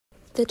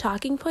The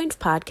Talking Points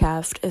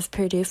podcast is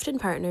produced in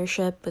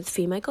partnership with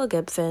C. Michael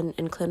Gibson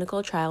and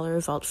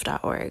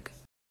clinicaltrialresults.org.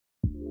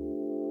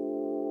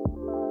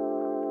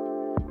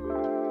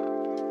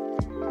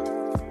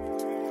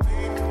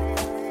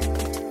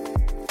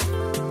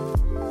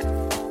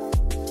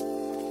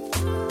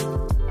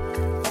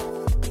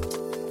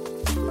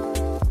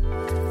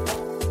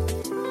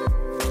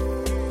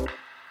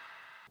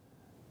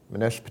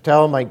 Manesh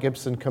Patel, Mike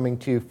Gibson coming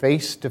to you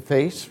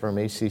face-to-face from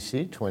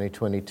ACC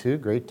 2022.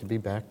 Great to be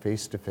back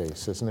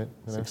face-to-face, isn't it?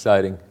 It's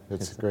exciting.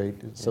 It's great.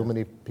 So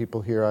many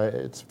people here.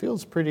 It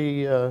feels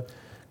pretty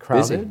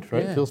crowded, busy.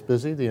 right? Yeah. It feels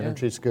busy. The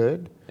energy's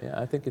good. Yeah,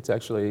 I think it's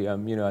actually,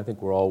 I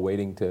think we're all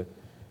waiting to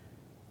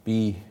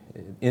be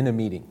in a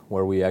meeting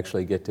where we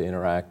actually get to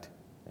interact,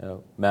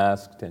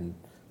 masked and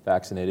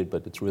vaccinated,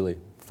 but it's really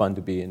fun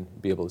to be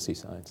able to see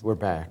science. We're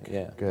back.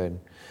 Yeah. Good.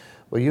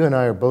 Well, you and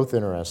I are both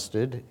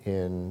interested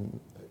in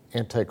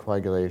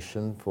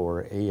anticoagulation for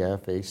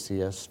AF,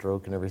 ACS,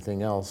 stroke, and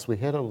everything else. We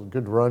had a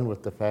good run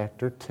with the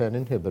factor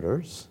 10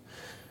 inhibitors,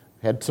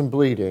 had some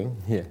bleeding,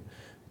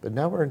 but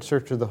now we're in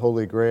search of the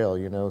Holy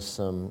Grail,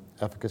 some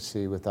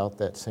efficacy without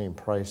that same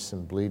price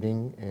and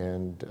bleeding.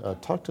 And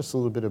talk to us a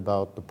little bit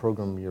about the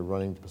program you're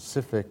running, the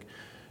Pacific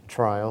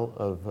trial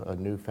of a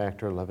new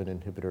factor 11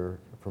 inhibitor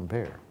from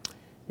Bayer.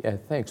 Yeah,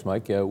 thanks,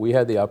 Mike. We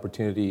had the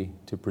opportunity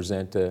to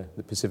present the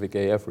Pacific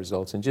AF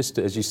results, and just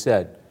as you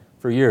said,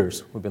 for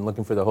years, we've been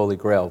looking for the Holy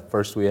Grail.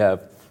 First, we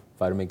have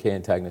vitamin K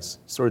antagonists,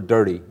 sort of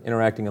dirty,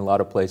 interacting in a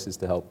lot of places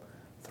to help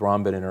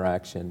thrombin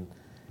interaction.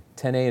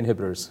 10A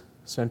inhibitors,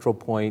 central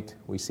point,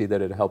 we see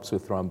that it helps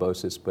with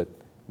thrombosis, but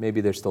maybe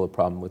there's still a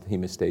problem with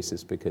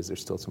hemostasis because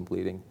there's still some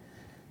bleeding.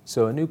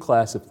 So a new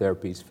class of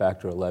therapies,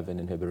 factor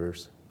 11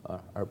 inhibitors,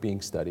 are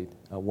being studied.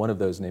 One of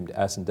those, named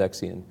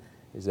asundexian,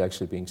 is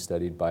actually being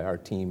studied by our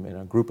team and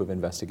a group of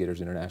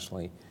investigators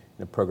internationally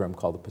in a program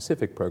called the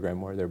Pacific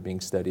Program, where they're being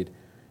studied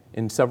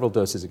in several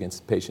doses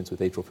against patients with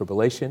atrial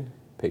fibrillation,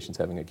 patients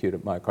having acute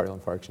myocardial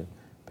infarction,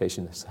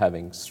 patients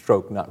having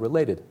stroke not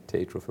related to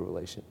atrial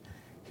fibrillation.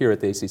 Here at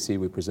the ACC,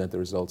 we present the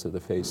results of the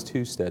phase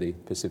 2 study,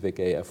 Pacific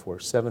AF, where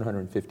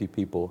 750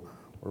 people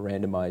were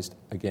randomized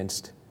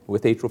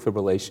with atrial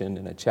fibrillation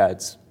and a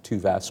CHADS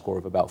 2-VAS score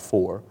of about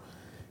 4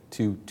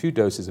 to 2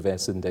 doses of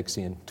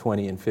asundexian,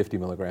 20 and 50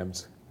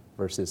 milligrams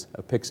versus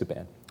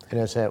apixaban. And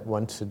is that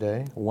once a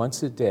day?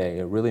 Once a day,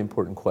 a really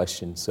important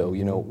question. So,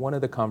 one of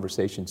the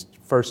conversations,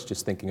 first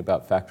just thinking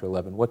about factor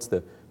 11, what's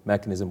the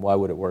mechanism, why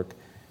would it work?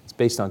 It's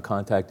based on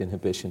contact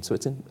inhibition. So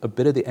it's a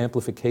bit of the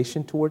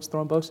amplification towards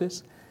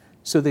thrombosis.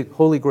 So the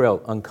Holy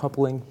Grail,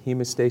 uncoupling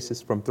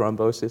hemostasis from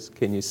thrombosis,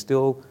 can you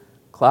still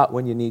clot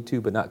when you need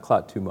to, but not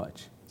clot too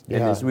much? Yeah.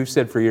 And as we've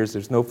said for years,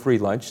 there's no free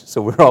lunch, so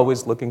we're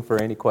always looking for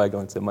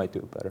anticoagulants that might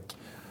do it better.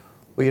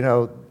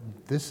 Well,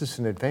 this is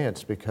an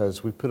advance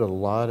because we put a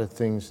lot of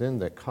things in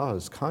that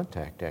cause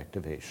contact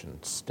activation,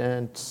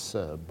 stents,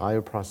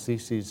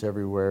 bioprostheses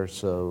everywhere,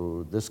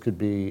 so this could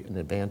be an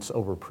advance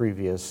over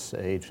previous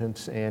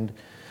agents. And,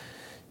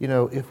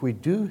 if we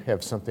do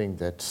have something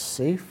that's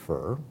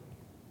safer,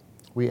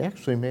 we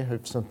actually may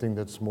have something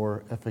that's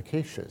more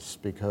efficacious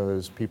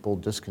because people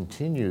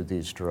discontinue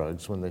these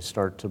drugs when they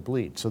start to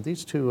bleed. So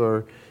these two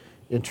are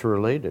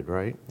interrelated,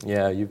 right?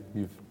 Yeah,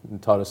 you've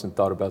taught us and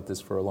thought about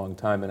this for a long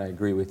time, and I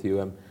agree with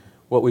you.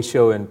 What we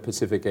show in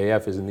Pacific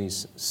AF is in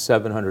these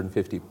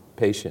 750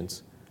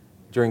 patients,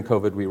 during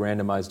COVID, we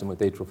randomized them with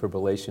atrial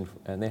fibrillation,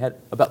 and they had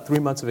about 3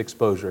 months of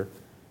exposure.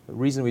 The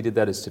reason we did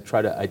that is to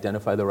try to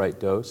identify the right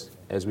dose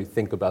as we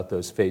think about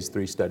those phase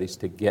 3 studies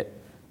to get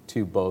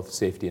to both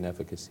safety and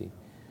efficacy.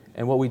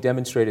 And what we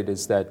demonstrated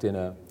is that in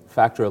a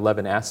factor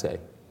 11 assay,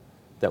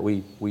 that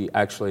we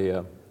actually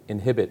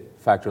inhibit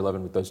factor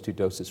 11 with those 2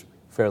 doses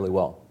fairly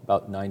well,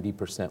 about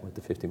 90% with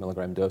the 50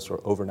 milligram dose, or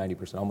over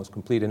 90%, almost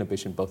complete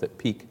inhibition both at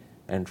peak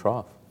and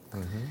trough.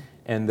 Mm-hmm.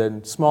 And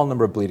then small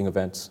number of bleeding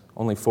events,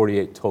 only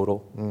 48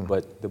 total,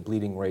 but the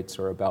bleeding rates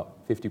are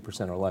about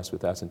 50% or less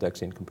with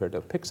asundexian compared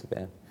to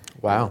apixaban.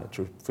 Wow.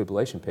 Atrial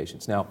fibrillation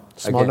patients. Now,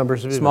 small number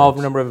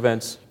of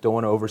events, don't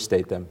want to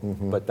overstate them,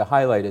 but the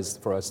highlight is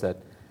for us that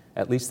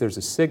at least there's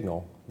a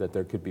signal that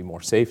there could be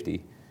more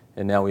safety,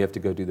 and now we have to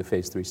go do the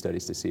phase 3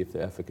 studies to see if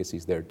the efficacy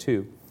is there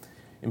too.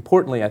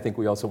 Importantly, I think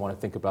we also want to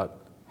think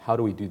about how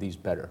do we do these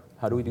better?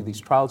 How do we do these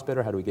trials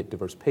better? How do we get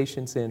diverse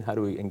patients in? How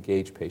do we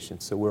engage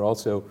patients? So we're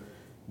also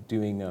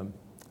doing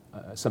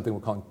something we're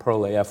calling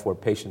Pearl AF, where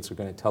patients are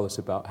going to tell us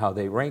about how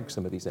they rank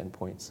some of these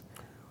endpoints.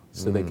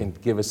 So they can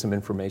give us some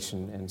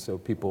information, and so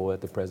people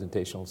at the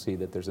presentation will see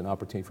that there's an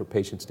opportunity for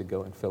patients to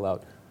go and fill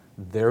out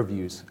their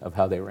views of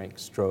how they rank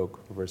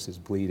stroke versus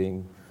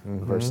bleeding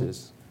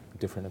versus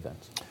different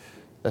events.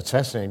 That's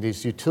fascinating.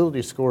 These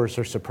utility scores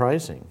are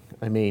surprising.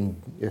 I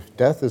mean, if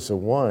death is a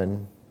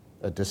 1,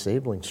 a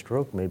disabling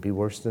stroke may be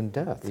worse than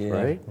death,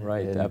 right?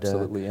 Right, and,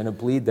 absolutely. And a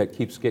bleed that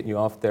keeps getting you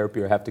off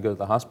therapy or have to go to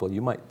the hospital,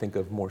 you might think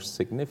of more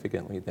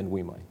significantly than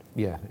we might.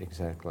 Yeah,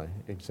 exactly.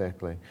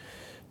 Do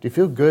you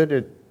feel good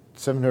at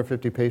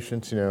 750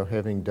 patients,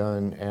 having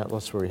done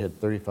Atlas where we had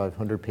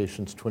 3,500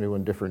 patients,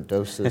 21 different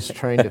doses,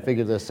 trying to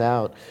figure this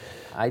out.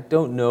 I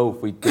don't know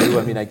if we do.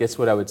 I mean, I guess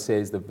what I would say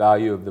is the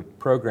value of the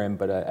program,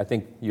 but I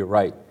think you're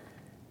right.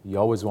 You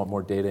always want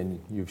more data, and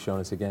you've shown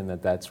us again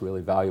that that's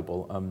really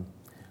valuable.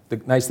 The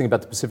nice thing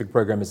about the Pacific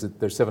program is that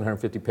there's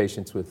 750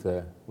 patients with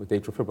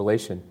atrial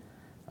fibrillation,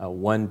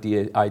 one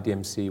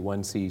IDMC,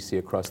 one CEC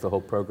across the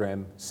whole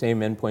program,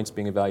 same endpoints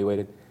being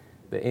evaluated.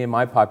 The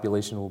AMI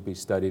population will be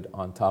studied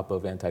on top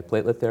of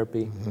antiplatelet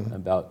therapy,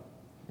 about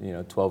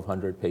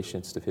 1,200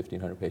 patients to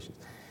 1,500 patients.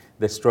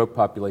 The stroke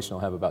population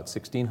will have about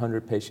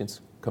 1,600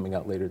 patients coming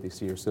out later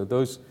this year. So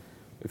those,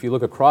 if you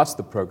look across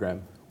the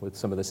program with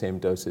some of the same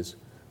doses,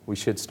 we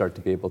should start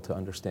to be able to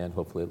understand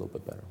hopefully a little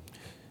bit better.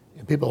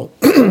 People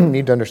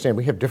need to understand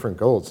we have different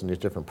goals in these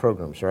different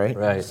programs, right?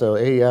 Right. So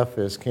AEF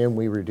is, can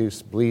we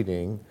reduce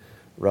bleeding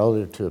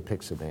relative to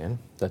apixaban?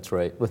 That's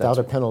right. Without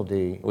a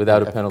penalty.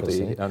 Without on a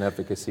penalty efficacy. on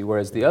efficacy,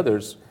 whereas the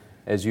others,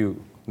 as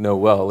you know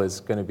well, is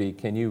going to be,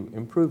 can you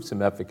improve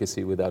some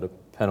efficacy without a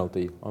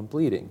penalty on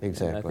bleeding?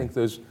 Exactly. And I think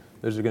those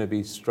are going to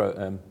be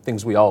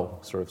things we all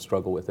sort of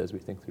struggle with as we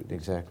think through these.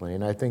 Exactly,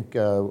 and I think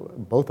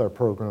both our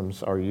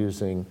programs are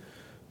using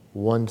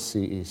one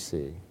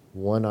CEC,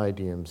 one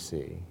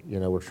IDMC.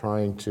 We're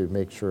trying to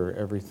make sure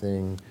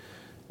everything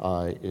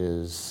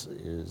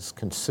is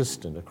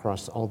consistent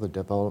across all the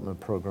development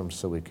programs,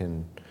 so we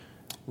can,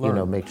 learn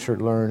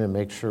and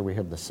make sure we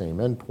have the same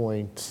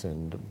endpoints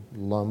and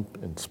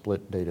lump and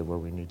split data where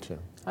we need to.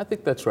 I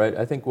think that's right.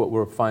 I think what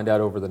we'll find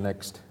out over the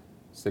next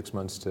 6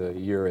 months to a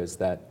year is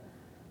that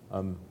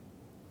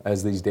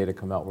as these data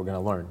come out, we're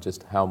going to learn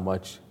just how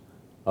much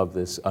of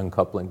this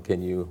uncoupling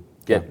can you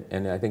get. Yeah.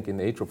 And I think in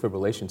the atrial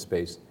fibrillation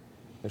space,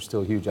 there's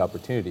still a huge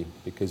opportunity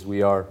because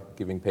we are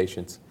giving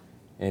patients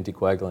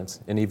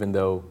anticoagulants. And even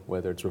though,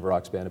 whether it's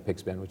rivaroxaban,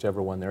 apixaban,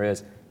 whichever one there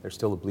is, there's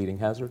still a bleeding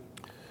hazard.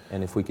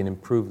 And if we can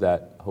improve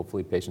that,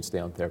 hopefully patients stay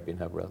on therapy and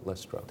have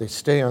less stroke. They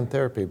stay on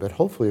therapy, but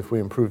hopefully if we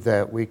improve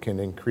that, we can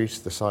increase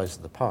the size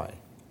of the pie.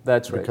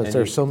 That's right. Because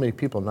there's so many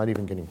people not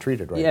even getting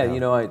treated right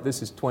now. Yeah,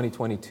 this is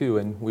 2022,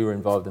 and we were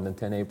involved in the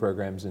 10A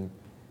programs. And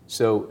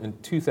so in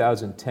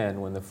 2010,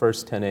 when the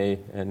first 10A,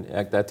 and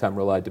at that time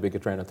relied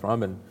dabigatran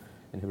thrombin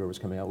inhibitor was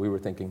coming out, we were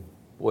thinking,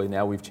 boy,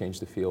 now we've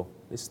changed the field.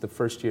 This is the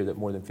first year that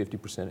more than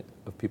 50%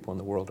 of people in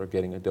the world are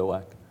getting a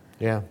DOAC.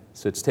 Yeah.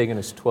 So it's taken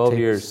us 12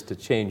 years to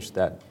change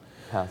that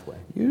pathway.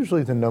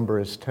 Usually the number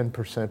is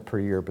 10% per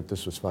year, but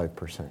this was 5%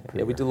 per year.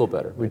 Yeah, we did a little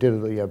better. We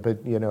did, yeah, but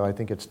I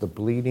think it's the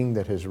bleeding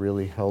that has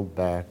really held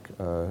back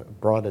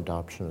broad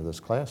adoption of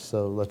this class.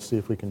 So let's see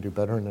if we can do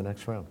better in the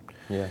next round.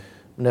 Yeah.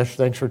 Manesh,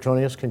 thanks for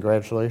joining us.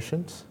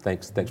 Congratulations.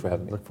 Thanks for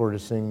having me. Look forward to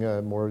seeing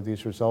more of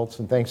these results.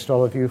 And thanks to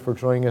all of you for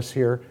joining us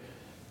here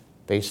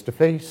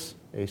face-to-face,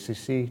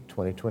 ACC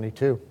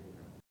 2022.